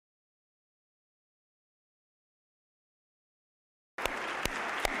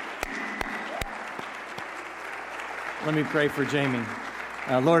Let me pray for Jamie.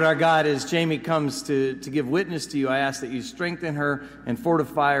 Lord our God, as Jamie comes to give witness to you, I ask that you strengthen her and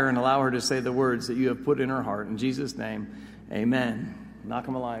fortify her and allow her to say the words that you have put in her heart. In Jesus' name, amen. Knock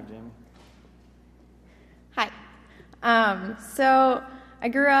 'em alive, Jamie. Hi. So I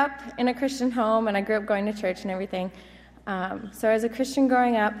grew up in a Christian home, and I grew up going to church and everything. So I was a Christian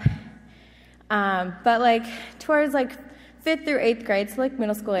growing up. But towards 5th through 8th grade, so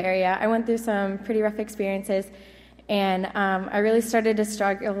middle school area, I went through some pretty rough experiences. And I really started to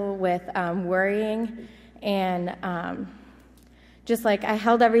struggle with worrying, and I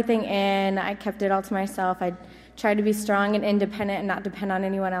held everything in. I kept it all to myself. I tried to be strong and independent and not depend on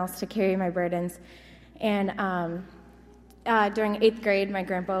anyone else to carry my burdens. And during 8th grade, my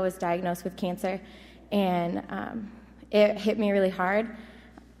grandpa was diagnosed with cancer, and it hit me really hard.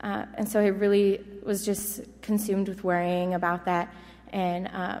 And so I really was just consumed with worrying about that. And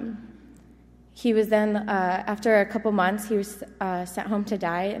he was then, after a couple months, he was sent home to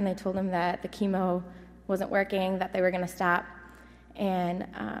die, and they told him that the chemo wasn't working, that they were going to stop. And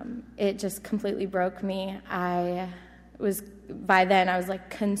it just completely broke me. By then, I was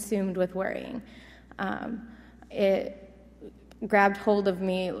consumed with worrying. It grabbed hold of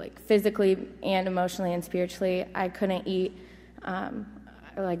me physically and emotionally and spiritually. I couldn't eat.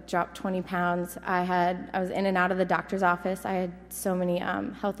 I dropped 20 pounds. I was in and out of the doctor's office. I had so many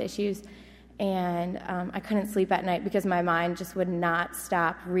health issues. And I couldn't sleep at night because my mind just would not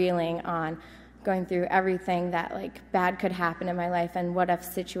stop reeling on going through everything that bad could happen in my life and what if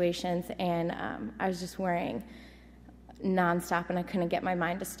situations. And I was just worrying nonstop, and I couldn't get my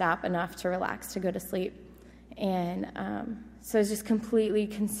mind to stop enough to relax to go to sleep. And so I was just completely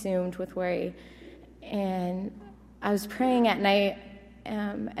consumed with worry. And I was praying at night,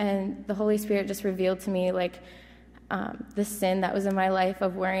 and the Holy Spirit just revealed to me the sin that was in my life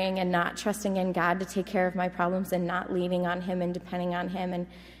of worrying and not trusting in God to take care of my problems and not leaning on Him and depending on Him and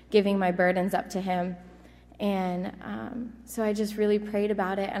giving my burdens up to Him. And so I just really prayed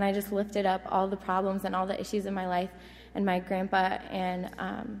about it, and I just lifted up all the problems and all the issues in my life and my grandpa, and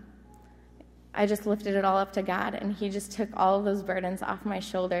I just lifted it all up to God, and He just took all of those burdens off my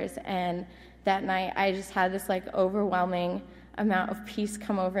shoulders. And that night I just had this overwhelming amount of peace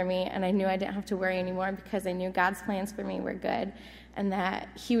come over me, and I knew I didn't have to worry anymore because I knew God's plans for me were good, and that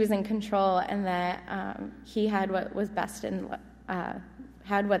He was in control, and that He had what's best in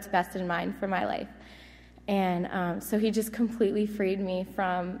mind for my life. And so He just completely freed me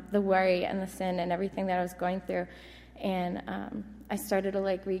from the worry and the sin and everything that I was going through. And I started to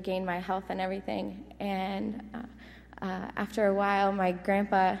regain my health and everything. And after a while, my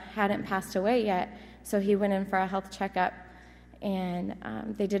grandpa hadn't passed away yet, so he went in for a health checkup. And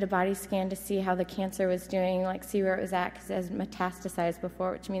they did a body scan to see how the cancer was doing, see where it was at, because it had metastasized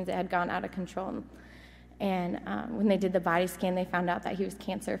before, which means it had gone out of control. And when they did the body scan, they found out that he was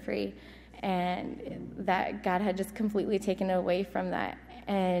cancer-free, and that God had just completely taken away from that.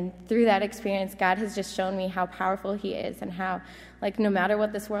 And through that experience, God has just shown me how powerful He is, and how, no matter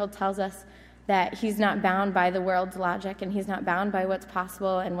what this world tells us, that He's not bound by the world's logic, and He's not bound by what's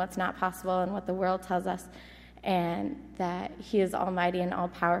possible and what's not possible and what the world tells us. And that He is almighty and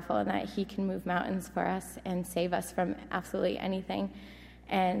all-powerful, and that He can move mountains for us and save us from absolutely anything.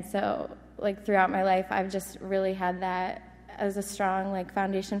 And so, throughout my life, I've just really had that as a strong,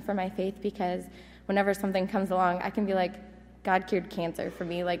 foundation for my faith, because whenever something comes along, I can be God cured cancer for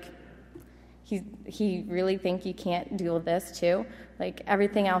me. He really think you can't deal with this too?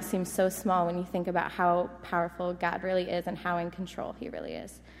 Everything else seems so small when you think about how powerful God really is and how in control He really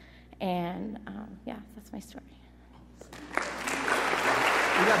is. And, that's my story. You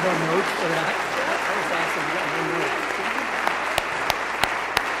got more notes for that? That was awesome. You got more notes.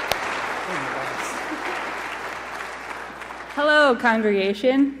 Hello,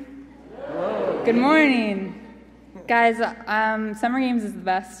 congregation. Hello. Good morning. Guys, Summer Games is the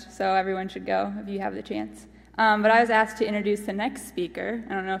best, so everyone should go if you have the chance. But I was asked to introduce the next speaker.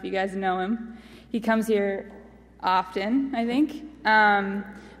 I don't know if you guys know him. He comes here often, I think.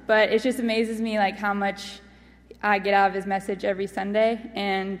 But it just amazes me how much I get out of his message every Sunday.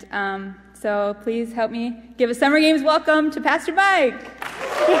 And so please help me give a Summer Games welcome to Pastor Mike.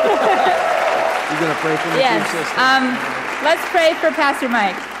 You're going to pray for me? Yes. Let's pray for Pastor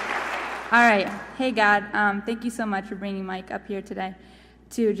Mike. All right. Hey, God, thank you so much for bringing Mike up here today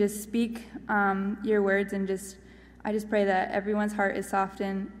to just speak your words. And I just pray that everyone's heart is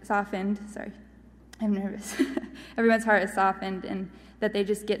softened. Sorry, I'm nervous. Everyone's heart is softened, and that they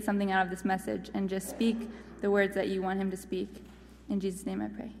just get something out of this message and just speak the words that you want him to speak. In Jesus' name I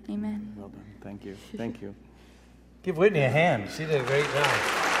pray. Amen. Well done. Thank you. Thank you. Give Whitney a hand. She did a great job.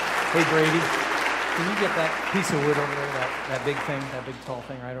 Hey, Brady. Can you get that piece of wood over there, that big thing, that big tall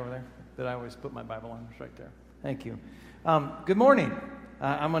thing right over there that I always put my Bible on? It's right there. Thank you. Good morning.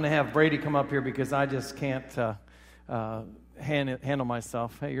 I'm going to have Brady come up here because I just can't handle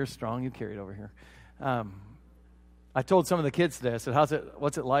myself. Hey, you're strong. You carry it over here. I told some of the kids today, I said,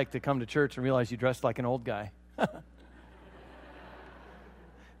 what's it like to come to church and realize you dressed like an old guy?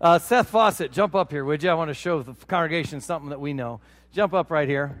 Seth Fawcett, jump up here, would you? I want to show the congregation something that we know. Jump up right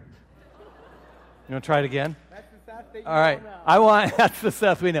here. You want to try it again? That's the Seth that you all right. know. That's the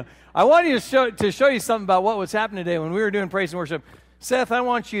Seth we know. I want you to show you something about what was happening today when we were doing praise and worship. Seth, I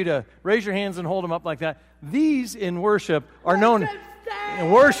want you to raise your hands and hold them up like that. These in worship are known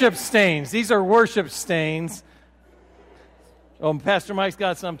as worship stains. These are worship stains. Oh, Pastor Mike's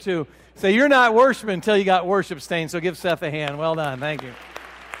got some too. So you're not worshiping until you got worship stains. So give Seth a hand. Well done. Thank you.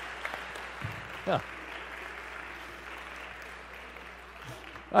 Yeah.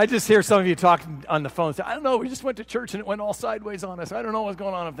 I just hear some of you talking on the phone. Say, I don't know, we just went to church and it went all sideways on us. I don't know what's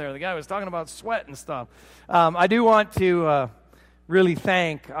going on up there. The guy was talking about sweat and stuff. I do want to really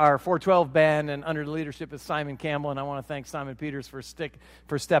thank our 412 band and under the leadership of Simon Campbell, and I want to thank Simon Peters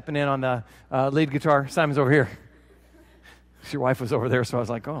for stepping in on the lead guitar. Simon's over here. Your wife was over there, so I was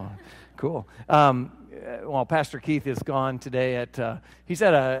like, oh, cool. Well, Pastor Keith is gone today. He's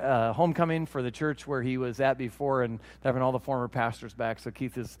at a homecoming for the church where he was at before, and having all the former pastors back. So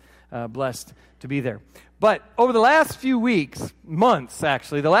Keith is blessed to be there. But over the last few months,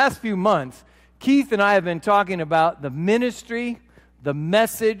 Keith and I have been talking about the ministry, the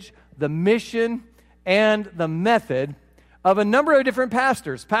message, the mission, and the method of a number of different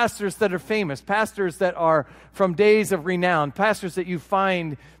pastors that are famous, pastors that are from days of renown, preachers that you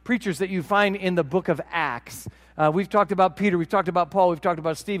find in the book of Acts. We've talked about Peter, we've talked about Paul, we've talked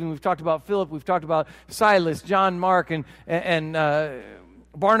about Stephen, we've talked about Philip, we've talked about Silas, John, Mark, and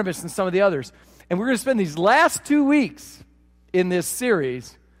Barnabas, and some of the others. And we're going to spend these last 2 weeks in this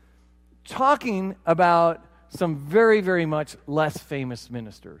series talking about some very, very much less famous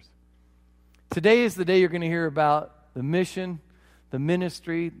ministers. Today is the day you're going to hear about the mission, the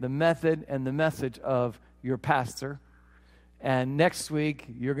ministry, the method, and the message of your pastor. And next week,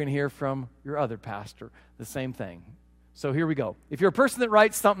 you're going to hear from your other pastor, the same thing. So here we go. If you're a person that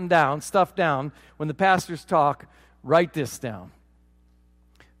writes stuff down, when the pastors talk, write this down.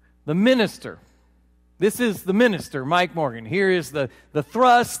 The minister. This is the minister, Mike Morgan. Here is the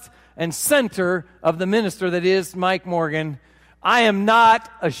thrust and center of the minister that is Mike Morgan. I am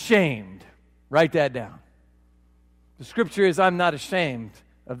not ashamed. Write that down. The scripture is, I'm not ashamed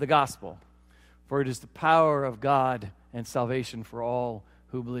of the gospel, for it is the power of God and salvation for all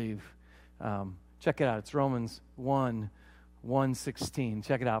who believe. Check it out. It's Romans 1:16.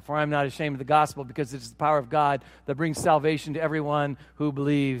 Check it out. For I'm not ashamed of the gospel, because it is the power of God that brings salvation to everyone who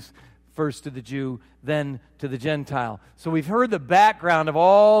believes, first to the Jew, then to the Gentile. So we've heard the background of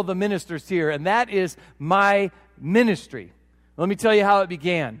all the ministers here, and that is my ministry. Let me tell you how it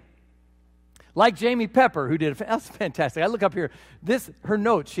began. Like Jamie Pepper, who did, that's fantastic. I look up here, her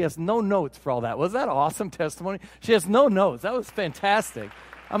notes, she has no notes for all that. Was that awesome testimony? She has no notes. That was fantastic.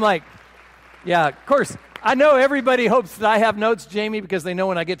 I'm like, yeah, of course, I know everybody hopes that I have notes, Jamie, because they know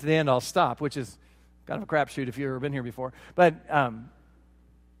when I get to the end I'll stop, which is kind of a crapshoot if you've ever been here before. But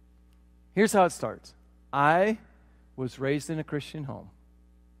here's how it starts. I was raised in a Christian home,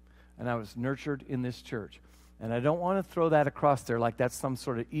 and I was nurtured in this church. And I don't want to throw that across there like that's some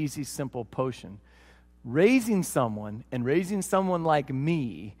sort of easy, simple potion. Raising someone like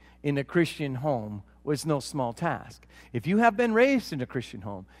me in a Christian home was no small task. If you have been raised in a Christian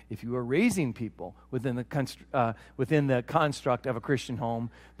home, if you are raising people within the construct of a Christian home,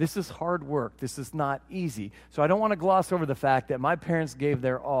 this is hard work. This is not easy. So I don't want to gloss over the fact that my parents gave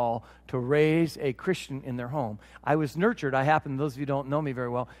their all to raise a Christian in their home. I was nurtured. Those of you who don't know me very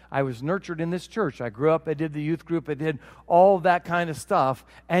well, I was nurtured in this church. I grew up, I did the youth group, I did all that kind of stuff.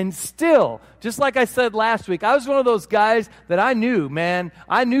 And still, just like I said last week, I was one of those guys that I knew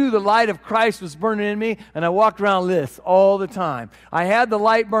the light of Christ was burning in me, and I walked around this all the time. I had the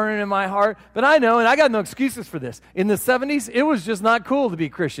light burning in my heart, but I know, and I got no excuses for this. In the 70s, it was just not cool to be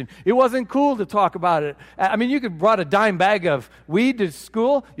Christian. It wasn't cool to talk about it. I mean, you could brought a dime bag of weed to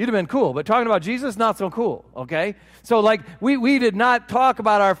school, you'd have been cool. But talking about Jesus, not so cool, okay? So like, we did not talk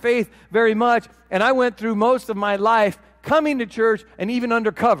about our faith very much, and I went through most of my life coming to church and even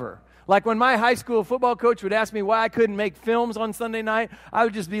undercover. Like when my high school football coach would ask me why I couldn't make films on Sunday night, I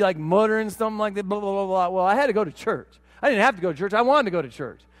would just be like muttering something like that, blah, blah, blah, blah. Well, I had to go to church. I didn't have to go to church. I wanted to go to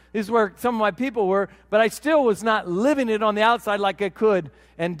church. This is where some of my people were, but I still was not living it on the outside like I could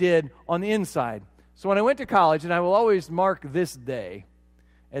and did on the inside. So when I went to college, and I will always mark this day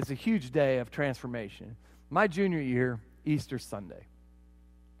It's a huge day of transformation. My junior year, Easter Sunday.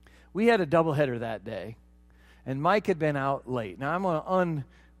 We had a doubleheader that day, and Mike had been out late. Now, I'm going to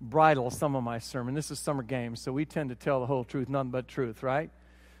unbridle some of my sermon. This is summer games, so we tend to tell the whole truth, nothing but truth, right?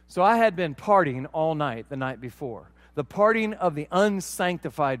 So I had been partying all night the night before, the partying of the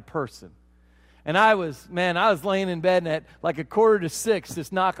unsanctified person. And I was laying in bed, and at like 5:45,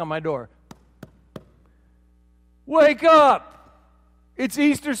 this knock on my door. Wake up! It's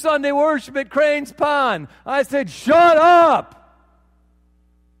Easter Sunday worship at Cranes Pond. I said, shut up!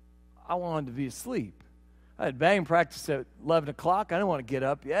 I wanted to be asleep. I had batting practice at 11 o'clock. I didn't want to get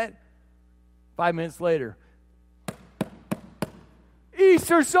up yet. 5 minutes later,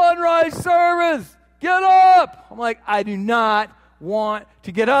 Easter sunrise service! Get up! I'm like, I do not want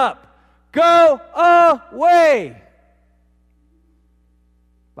to get up. Go away!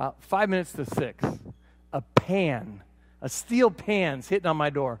 About 5 minutes to 6, a steel pan's hitting on my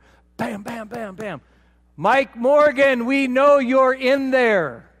door. Bam, bam, bam, bam. Mike Morgan, we know you're in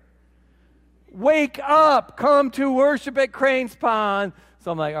there. Wake up. Come to worship at Cranes Pond.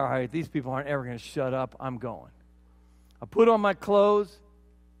 So I'm like, all right, these people aren't ever going to shut up. I'm going. I put on my clothes.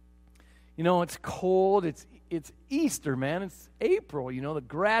 You know, it's cold. It's Easter, man. It's April. You know, the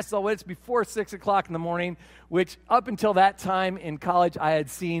grass is all wet. It's before 6 o'clock in the morning, which up until that time in college I had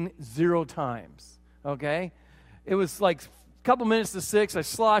seen 0 times. Okay? It was like a couple minutes to 6. I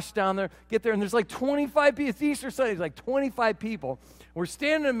sloshed down there, get there, and there's like 25 people. It's Easter Sunday. There's like 25 people. We're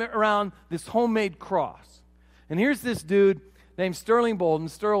standing around this homemade cross. And here's this dude named Sterling Bolden.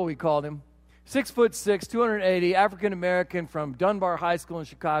 Sterl, we called him. 6'6", 280, African-American from Dunbar High School in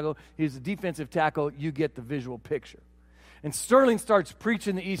Chicago. He's a defensive tackle. You get the visual picture. And Sterling starts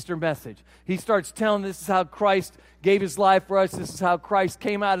preaching the Easter message. He starts telling this is how Christ gave his life for us. This is how Christ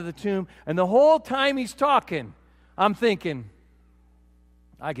came out of the tomb. And the whole time he's talking, I'm thinking,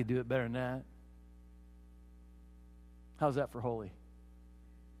 I could do it better than that. How's that for holy? I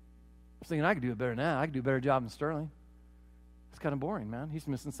was thinking I could do it better than that. I could do a better job than Sterling. It's kind of boring, man. He's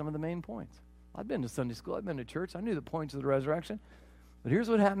missing some of the main points. I've been to Sunday school. I've been to church. I knew the points of the resurrection. But here's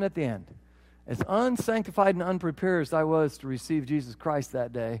what happened at the end. As unsanctified and unprepared as I was to receive Jesus Christ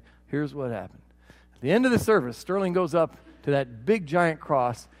that day, here's what happened. At the end of the service, Sterling goes up to that big giant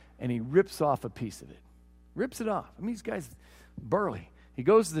cross, and he rips off a piece of it. Rips it off. I mean, these guys, burly. He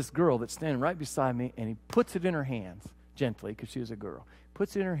goes to this girl that's standing right beside me, and he puts it in her hands, gently, because she was a girl.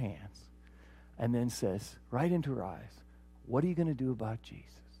 Puts it in her hands, and then says, right into her eyes, what are you going to do about Jesus?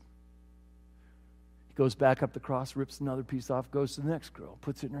 He goes back up the cross, rips another piece off, goes to the next girl,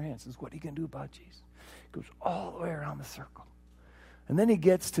 puts it in her hand, says, what are you going to do about Jesus? He goes all the way around the circle. And then he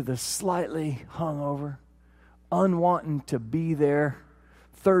gets to the slightly hungover, unwanting to be there,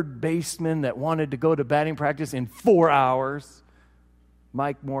 third baseman that wanted to go to batting practice in 4 hours,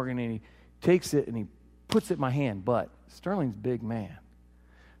 Mike Morgan, and he takes it and he puts it in my hand. But Sterling's a big man.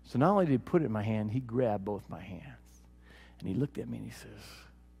 So not only did he put it in my hand, he grabbed both my hands. And he looked at me and he says,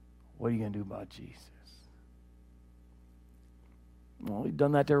 what are you going to do about Jesus? Well, he'd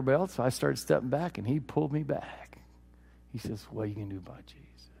done that to everybody else, so I started stepping back, and he pulled me back. He says, what are you going to do about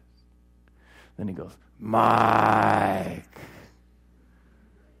Jesus? Then he goes, Mike,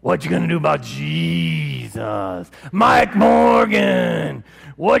 what you going to do about Jesus? Mike Morgan,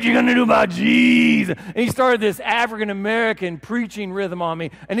 what you going to do about Jesus? And he started this African-American preaching rhythm on me,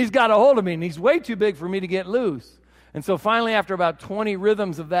 and he's got a hold of me, and he's way too big for me to get loose. And so finally, after about 20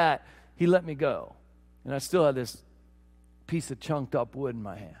 rhythms of that, he let me go. And I still had this piece of chunked up wood in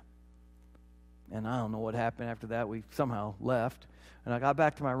my hand. And I don't know what happened after that. We somehow left. And I got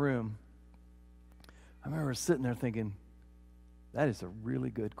back to my room. I remember sitting there thinking, that is a really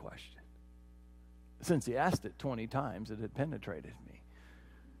good question. Since he asked it 20 times, it had penetrated me.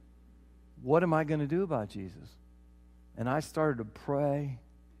 What am I going to do about Jesus? And I started to pray.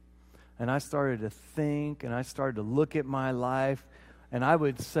 And I started to think, and I started to look at my life, and I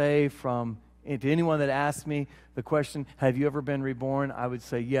would say to anyone that asked me the question, have you ever been reborn? I would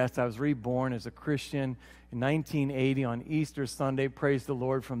say, yes, I was reborn as a Christian in 1980 on Easter Sunday. Praise the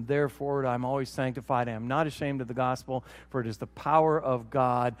Lord. From there forward, I'm always sanctified. I am not ashamed of the gospel, for it is the power of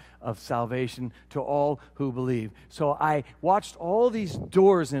God of salvation to all who believe. So I watched all these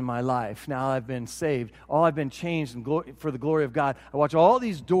doors in my life. Now I've been saved. All I've been changed for the glory of God. I watch all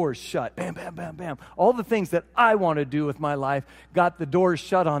these doors shut. Bam, bam, bam, bam. All the things that I want to do with my life got the doors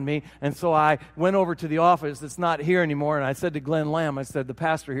shut on me. And so I went over to the office that's not here anymore, and I said to Glenn Lamb, I said, the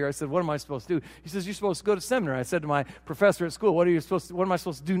pastor here, I said, what am I supposed to do? He says, you're supposed to go to seminary. I said to my professor at school, what am I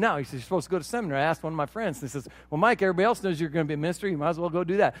supposed to do now? He says, you're supposed to go to seminary. I asked one of my friends, and he says, well, Mike, everybody else knows you're going to be a minister. You might as well go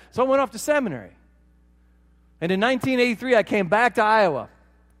do that. So I went off to seminary. And in 1983, I came back to Iowa.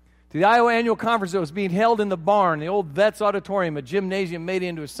 to the Iowa Annual Conference that was being held in the barn, the old Vets Auditorium, a gymnasium made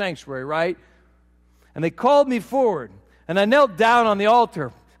into a sanctuary, right? And they called me forward, and I knelt down on the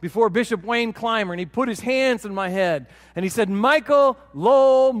altar before Bishop Wayne Clymer, and he put his hands on my head, and he said, Michael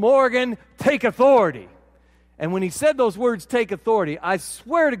Lowell Morgan, take authority. And when he said those words, take authority, I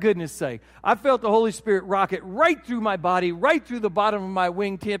swear to goodness sake, I felt the Holy Spirit rocket right through my body, right through the bottom of my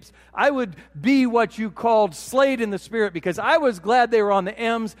wingtips. I would be what you called slayed in the Spirit, because I was glad they were on the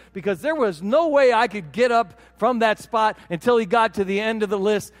M's, because there was no way I could get up from that spot until he got to the end of the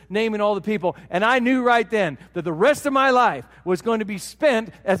list, naming all the people. And I knew right then that the rest of my life was going to be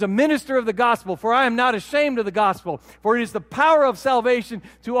spent as a minister of the gospel, for I am not ashamed of the gospel, for it is the power of salvation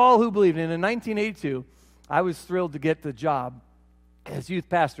to all who believe. And in 1982, I was thrilled to get the job as youth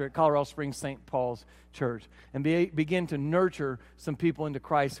pastor at Colorado Springs St. Paul's Church and begin to nurture some people into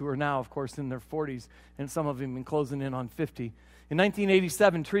Christ who are now, of course, in their 40s, and some of them been closing in on 50. In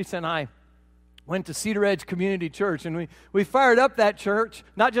 1987, Teresa and I went to Cedar Edge Community Church, and we fired up that church,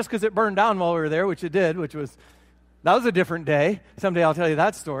 not just because it burned down while we were there, which it did, that was a different day. Someday I'll tell you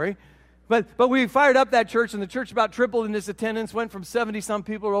that story. But we fired up that church, and the church about tripled in its attendance, went from 70-some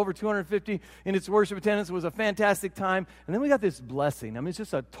people to over 250 in its worship attendance. It was a fantastic time. And then we got this blessing. I mean, it's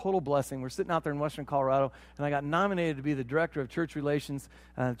just a total blessing. We're sitting out there in Western Colorado, and I got nominated to be the director of church relations,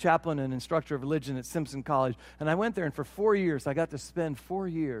 chaplain and instructor of religion at Simpson College. And I went there, and for 4 years, I got to spend 4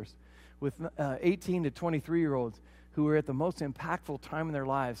 years with 18 to 23-year-olds who were at the most impactful time in their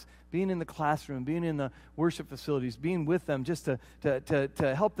lives, being in the classroom, being in the worship facilities, being with them just to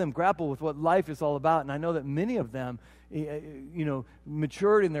help them grapple with what life is all about. And I know that many of them,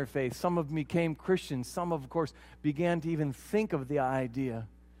 matured in their faith. Some of them became Christians. Some, of course, began to even think of the idea.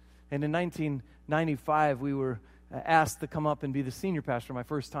 And in 1995, we were asked to come up and be the senior pastor, my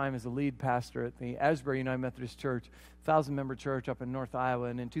first time as a lead pastor at the Asbury United Methodist Church, 1,000-member church up in North Iowa.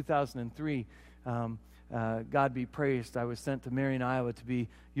 And in 2003, God be praised, I was sent to Marion, Iowa to be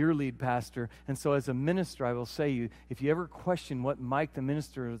your lead pastor. And so as a minister, I will say if you ever question what Mike the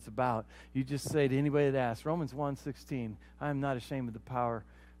minister is about, you just say to anybody that asks, Romans 1:16, I am not ashamed of the power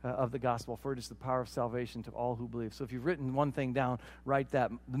of the gospel, for it is the power of salvation to all who believe. So if you've written one thing down, write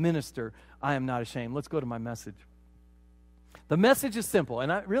that, the minister, I am not ashamed. Let's go to my message. The message is simple,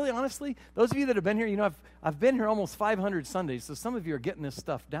 and honestly, those of you that have been here, I've been here almost 500 Sundays, so some of you are getting this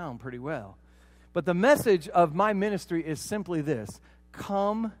stuff down pretty well. But the message of my ministry is simply this: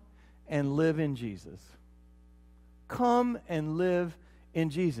 come and live in Jesus. Come and live in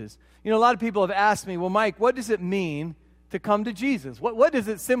Jesus. A lot of people have asked me, well, Mike, what does it mean to come to Jesus? What does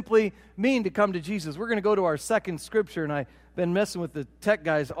it simply mean to come to Jesus? We're going to go to our second scripture, and I've been messing with the tech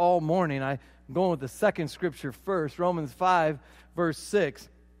guys all morning. I'm going with the second scripture first, Romans 5, verse 6.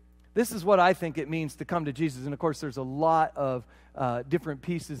 This is what I think it means to come to Jesus. And, of course, there's a lot of different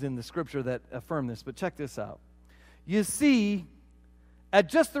pieces in the scripture that affirm this. But check this out. You see, at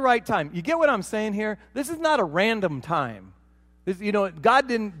just the right time. You get what I'm saying here? This is not a random time. God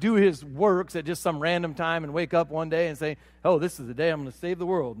didn't do his works at just some random time and wake up one day and say, oh, this is the day I'm going to save the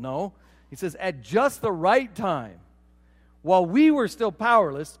world. No. He says, at just the right time, while we were still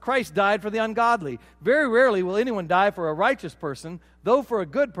powerless, Christ died for the ungodly. Very rarely will anyone die for a righteous person, though for a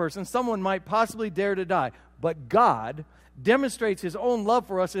good person, someone might possibly dare to die. But God demonstrates his own love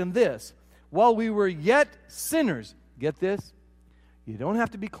for us in this: while we were yet sinners, get this, you don't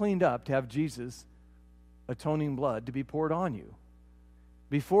have to be cleaned up to have Jesus' atoning blood to be poured on you.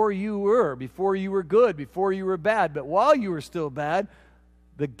 Before you were good, before you were bad, but while you were still bad,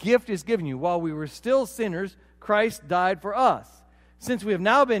 the gift is given you. While we were still sinners, Christ died for us. Since we have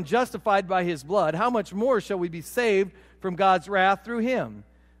now been justified by his blood, how much more shall we be saved from God's wrath through him?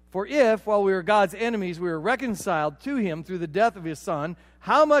 For if, while we were God's enemies, we were reconciled to him through the death of his Son,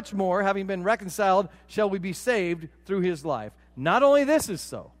 how much more, having been reconciled, shall we be saved through his life? Not only this is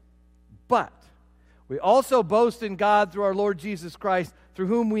so, but we also boast in God through our Lord Jesus Christ, through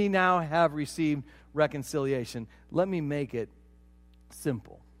whom we now have received reconciliation. Let me make it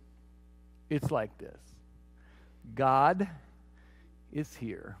simple. It's like this. God is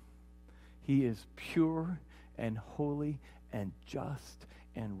here. He is pure and holy and just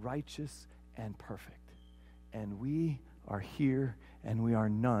and righteous and perfect. And we are here, and we are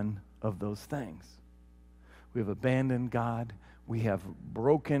none of those things. We have abandoned God. We have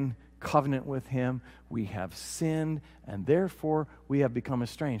broken covenant with him. We have sinned, and therefore we have become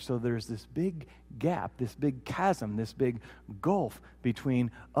estranged. So there's this big gap, this big chasm, this big gulf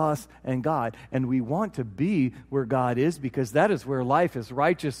between us and God. And we want to be where God is, because that is where life is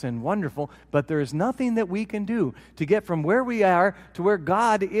righteous and wonderful. But there is nothing that we can do to get from where we are to where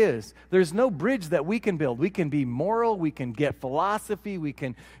God is. There's no bridge that we can build. We can be moral. We can get philosophy. We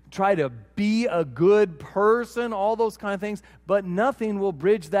can try to be a good person, all those kind of things, but nothing will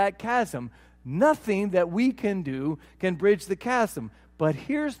bridge that chasm. Nothing that we can do can bridge the chasm. But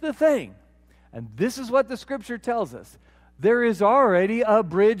here's the thing, and this is what the Scripture tells us. There is already a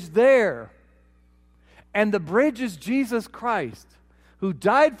bridge there. And the bridge is Jesus Christ, who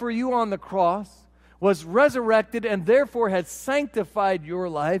died for you on the cross, was resurrected, and therefore has sanctified your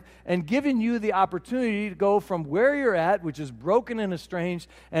life and given you the opportunity to go from where you're at, which is broken and estranged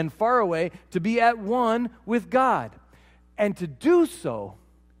and far away, to be at one with God. And to do so,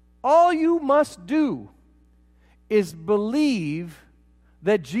 all you must do is believe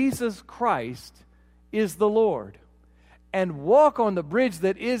that Jesus Christ is the Lord and walk on the bridge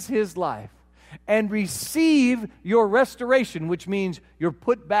that is His life and receive your restoration, which means you're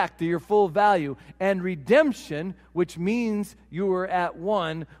put back to your full value, and redemption, which means you are at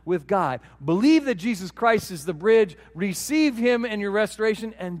one with God. Believe that Jesus Christ is the bridge, receive Him and your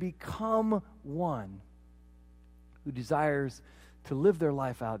restoration, and become one who desires to live their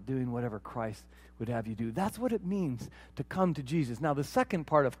life out doing whatever Christ would have you do. That's what it means to come to Jesus. Now, the second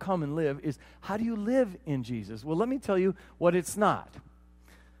part of come and live is, how do you live in Jesus? Well, let me tell you what it's not.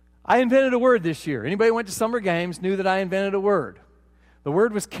 I invented a word this year. Anybody who went to summer games knew that I invented a word. The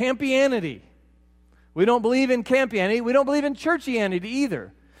word was campianity. We don't believe in campianity. We don't believe in churchianity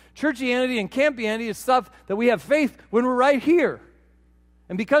either. Churchianity and campianity is stuff that we have faith when we're right here.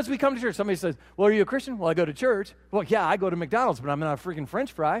 And because we come to church, somebody says, well, are you a Christian? Well, I go to church. Well, yeah, I go to McDonald's, but I'm not a freaking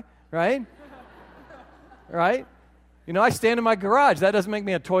French fry, right? Right? You know, I stand in my garage. That doesn't make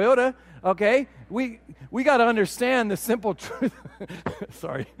me a Toyota, okay? We got to understand the simple truth.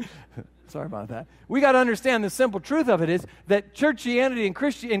 Sorry about that. We got to understand the simple truth of it is that churchianity and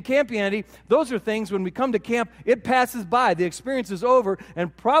campianity, those are things when we come to camp, it passes by. The experience is over,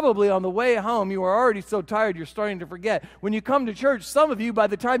 and probably on the way home, you are already so tired you're starting to forget. When you come to church, some of you, by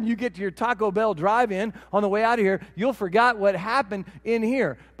the time you get to your Taco Bell drive-in on the way out of here, you'll forget what happened in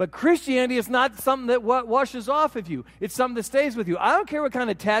here. But Christianity is not something that washes off of you. It's something that stays with you. I don't care what kind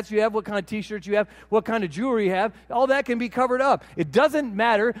of tats you have, what kind of T-shirts you have, what kind of jewelry you have. All that can be covered up. It doesn't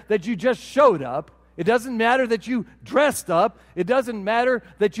matter that you just showed up. It doesn't matter that you dressed up. It doesn't matter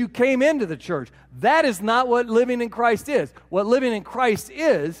that you came into the church. That is not what living in Christ is. What living in Christ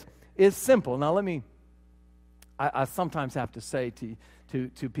is simple. Now I sometimes have to say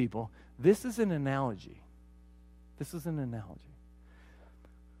to people, this is an analogy. This is an analogy.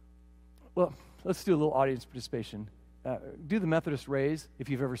 Well, let's do a little audience participation. Do the Methodist raise if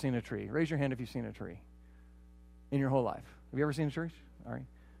you've ever seen a tree. Raise your hand if you've seen a tree in your whole life. Have you ever seen a tree? All right.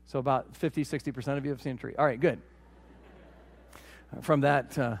 So about 50, 60% of you have seen a tree. All right, good. From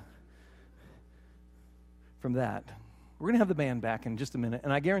that, we're going to have the band back in just a minute.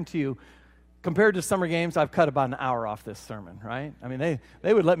 And I guarantee you, compared to summer games, I've cut about an hour off this sermon, right? I mean,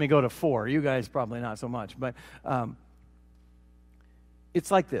 they would let me go to 4. You guys probably not so much. But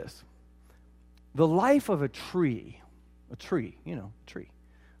it's like this. The life of a tree.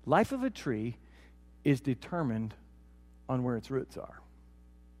 Life of a tree is determined on where its roots are.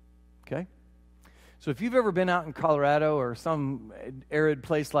 Okay? So if you've ever been out in Colorado or some arid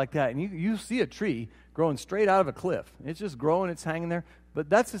place like that, and you see a tree growing straight out of a cliff, it's just growing, it's hanging there, but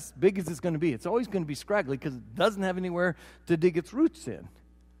that's as big as it's going to be. It's always going to be scraggly because it doesn't have anywhere to dig its roots in.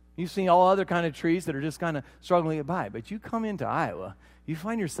 You've seen all other kind of trees that are just kind of struggling to get by, but you come into Iowa, you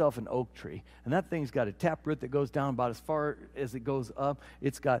find yourself an oak tree, and that thing's got a taproot that goes down about as far as it goes up.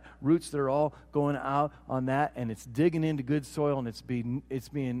 It's got roots that are all going out on that, and it's digging into good soil, and it's being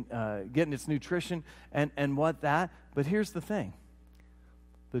getting its nutrition and what that. But here's the thing: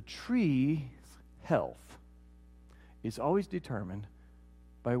 the tree's health is always determined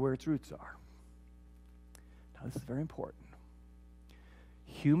by where its roots are. Now, this is very important.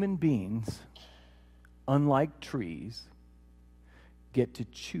 Human beings, unlike trees, get to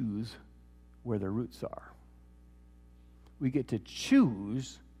choose where their roots are. We get to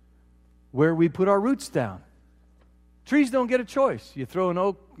choose where we put our roots down. Trees don't get a choice. You throw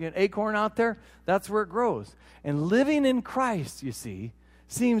an acorn out there, that's where it grows. And living in Christ, you see,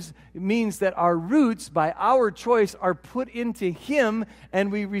 means that our roots, by our choice, are put into Him, and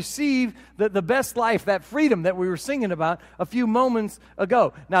we receive the best life, that freedom that we were singing about a few moments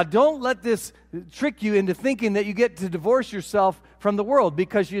ago. Now, don't let this trick you into thinking that you get to divorce yourself from the world,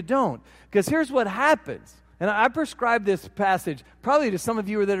 because you don't. Because here's what happens. And I prescribe this passage probably to some of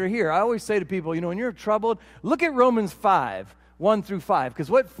you that are here. I always say to people, when you're troubled, look at Romans 5, 1 through 5. Because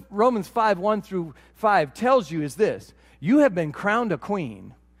what Romans 5, 1 through 5 tells you is this: you have been crowned a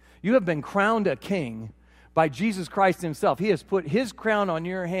queen. You have been crowned a king by Jesus Christ Himself. He has put His crown on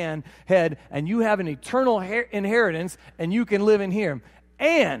your head, and you have an eternal inheritance, and you can live in Him.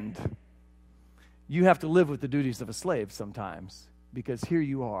 And you have to live with the duties of a slave sometimes, because here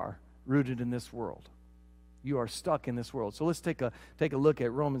you are, rooted in this world. You are stuck in this world. So let's take a look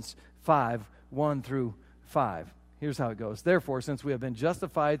at Romans 5, 1 through 5. Here's how it goes. Therefore, since we have been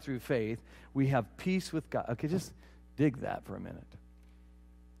justified through faith, we have peace with God. Okay, just dig that for a minute.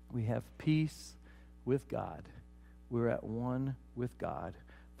 We have peace with God. We're at one with God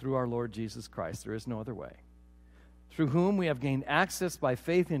through our Lord Jesus Christ. There is no other way. Through whom we have gained access by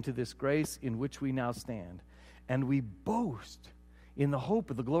faith into this grace in which we now stand. And we boast in the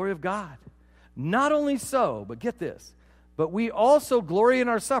hope of the glory of God. Not only so, but get this, but we also glory in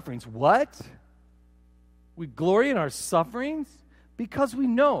our sufferings. What? We glory in our sufferings because we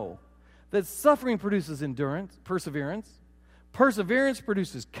know that suffering produces endurance, perseverance. Perseverance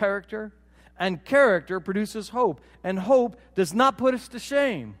produces character, and character produces hope. And hope does not put us to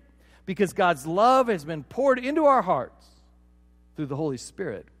shame, because God's love has been poured into our hearts through the Holy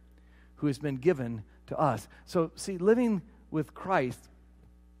Spirit who has been given to us. So, see, living with Christ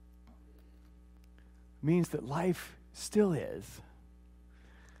means that life still is,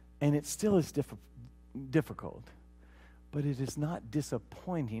 and it still is difficult, but it is not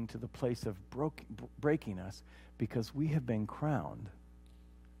disappointing to the place of breaking us, because we have been crowned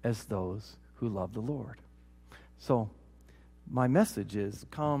as those who love the Lord. So, my message is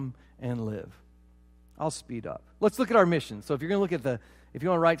come and live. I'll speed up. Let's look at our mission. So if you're going to look at if you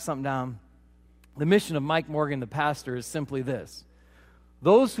want to write something down, the mission of Mike Morgan, the pastor, is simply this: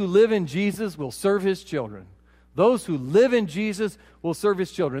 those who live in Jesus will serve his children. Those who live in Jesus will serve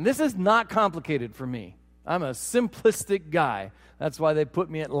his children. This is not complicated for me. I'm a simplistic guy. That's why they put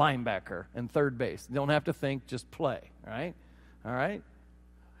me at linebacker and third base. You don't have to think, just play. All right? All right?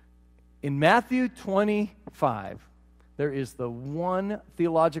 In Matthew 25, there is the one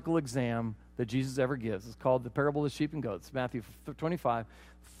theological exam that Jesus ever gives. It's called the parable of the sheep and goats. Matthew 25,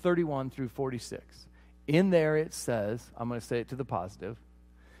 31 through 46. In there it says, I'm going to say it to the positive,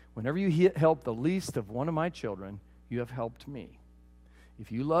 whenever you help the least of one of my children, you have helped me.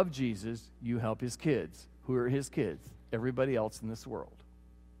 If you love Jesus, you help his kids. Who are his kids? Everybody else in this world.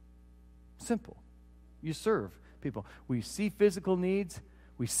 Simple. You serve people. We see physical needs.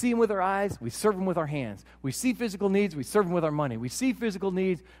 We see them with our eyes, we serve them with our hands. We see physical needs, we serve them with our money. We see physical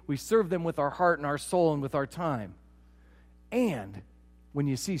needs, we serve them with our heart and our soul and with our time. And when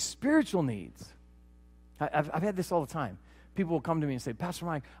you see spiritual needs, I've had this all the time. People will come to me and say, Pastor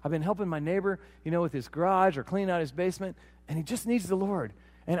Mike, I've been helping my neighbor, with his garage or cleaning out his basement, and he just needs the Lord.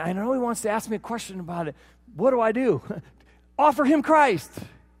 And I know he wants to ask me a question about it. What do I do? Offer him Christ.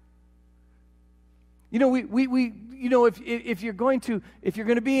 If you're going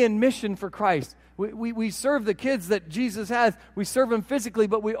to be in mission for Christ, we serve the kids that Jesus has. We serve them physically,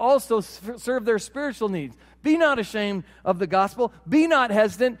 but we also serve their spiritual needs. Be not ashamed of the gospel. Be not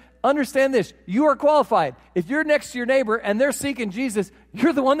hesitant. Understand this. You are qualified. If you're next to your neighbor and they're seeking Jesus,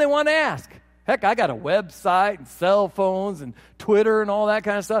 you're the one they want to ask. Heck, I got a website and cell phones and Twitter and all that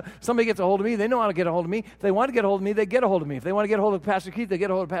kind of stuff. Somebody gets a hold of me, they know how to get a hold of me. If they want to get a hold of me, they get a hold of me. If they want to get a hold of Pastor Keith, they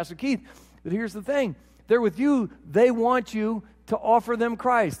get a hold of Pastor Keith. But here's the thing. They're with you. They want you to offer them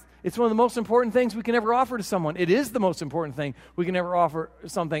Christ. It's one of the most important things we can ever offer to someone. It is the most important thing we can ever offer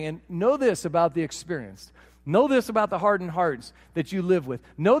something. And know this about the experienced. Know this about the hardened hearts that you live with.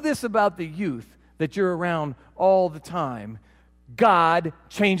 Know this about the youth that you're around all the time. God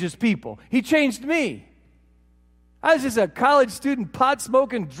changes people. He changed me. I was just a college student,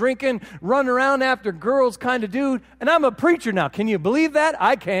 pot-smoking, drinking, running around after girls kind of dude, and I'm a preacher now. Can you believe that?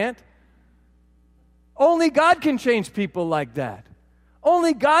 I can't. Only God can change people like that.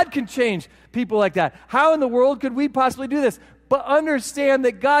 Only God can change people like that. How in the world could we possibly do this? But understand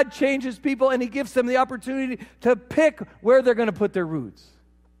that God changes people and he gives them the opportunity to pick where they're going to put their roots.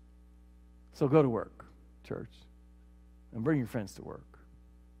 So go to work, church, and bring your friends to work.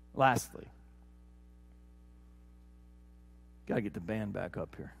 Lastly, got to get the band back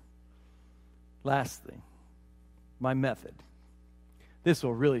up here. Lastly, my method. This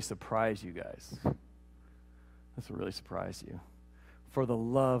will really surprise you guys. This will really surprise you. For the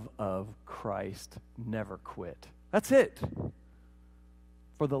love of Christ, never quit. That's it.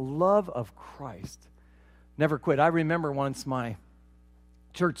 For the love of Christ, never quit. I remember once my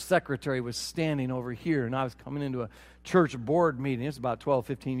church secretary was standing over here, and I was coming into a church board meeting. It was about 12,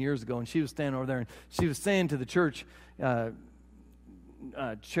 15 years ago, and she was standing over there, and she was saying to the church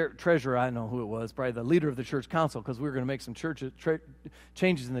treasurer, I don't know who it was, probably the leader of the church council, because we were going to make some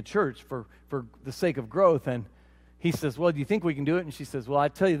changes in the church for the sake of growth. And he says, well, do you think we can do it? And she says, well, I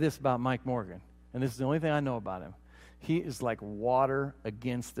tell you this about Mike Morgan, and this is the only thing I know about him. He is like water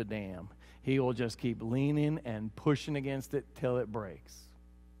against the dam. He will just keep leaning and pushing against it till it breaks.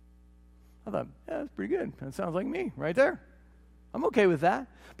 I thought, yeah, that's pretty good. That sounds like me right there. I'm okay with that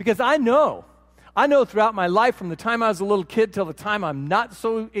because I know throughout my life from the time I was a little kid till the time I'm not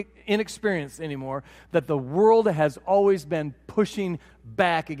so inexperienced anymore that the world has always been pushing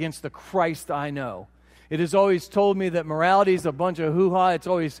back against the Christ I know. It has always told me that morality is a bunch of hoo-ha. It's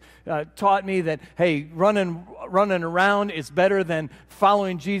always taught me that, hey, running around is better than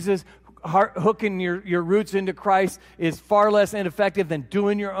following Jesus. Hooking your roots into Christ is far less ineffective than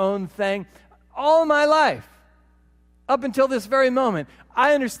doing your own thing. All my life, up until this very moment,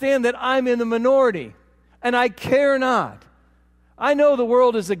 I understand that I'm in the minority, and I care not. I know the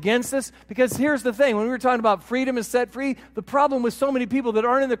world is against us because here's the thing. When we were talking about freedom is set free, the problem with so many people that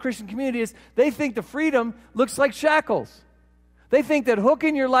aren't in the Christian community is they think the freedom looks like shackles. They think that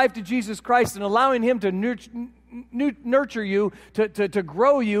hooking your life to Jesus Christ and allowing Him to nurture you, to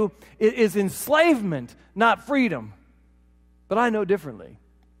grow you, is enslavement, not freedom. But I know differently.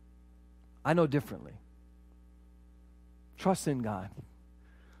 I know differently. Trust in God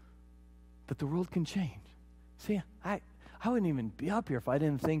that the world can change. See, I wouldn't even be up here if I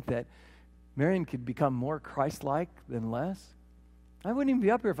didn't think that Marion could become more Christ-like than less. I wouldn't even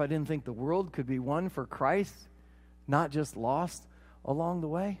be up here if I didn't think the world could be won for Christ, not just lost along the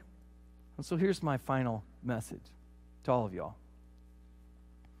way. And so here's my final message to all of y'all.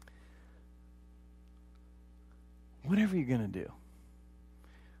 Whatever you're going to do,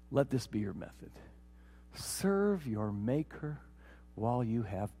 let this be your method. Serve your Maker while you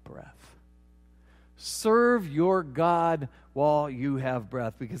have breath. Serve your God while you have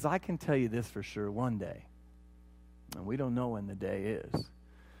breath, because I can tell you this for sure, one day, and we don't know when the day is,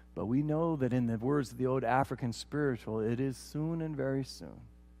 but we know that in the words of the old African spiritual, it is soon and very soon.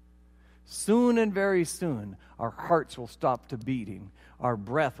 Soon and very soon, our hearts will stop to beating. Our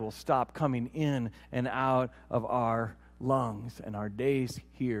breath will stop coming in and out of our lungs, and our days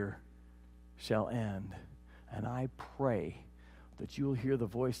here shall end. And I pray that you will hear the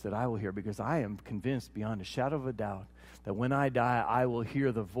voice that I will hear, because I am convinced beyond a shadow of a doubt that when I die, I will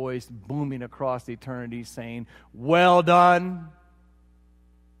hear the voice booming across eternity saying, "Well done,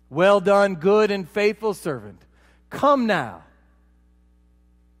 good and faithful servant. Come now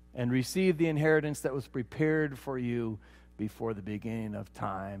and receive the inheritance that was prepared for you before the beginning of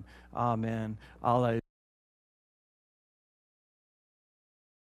time." Amen.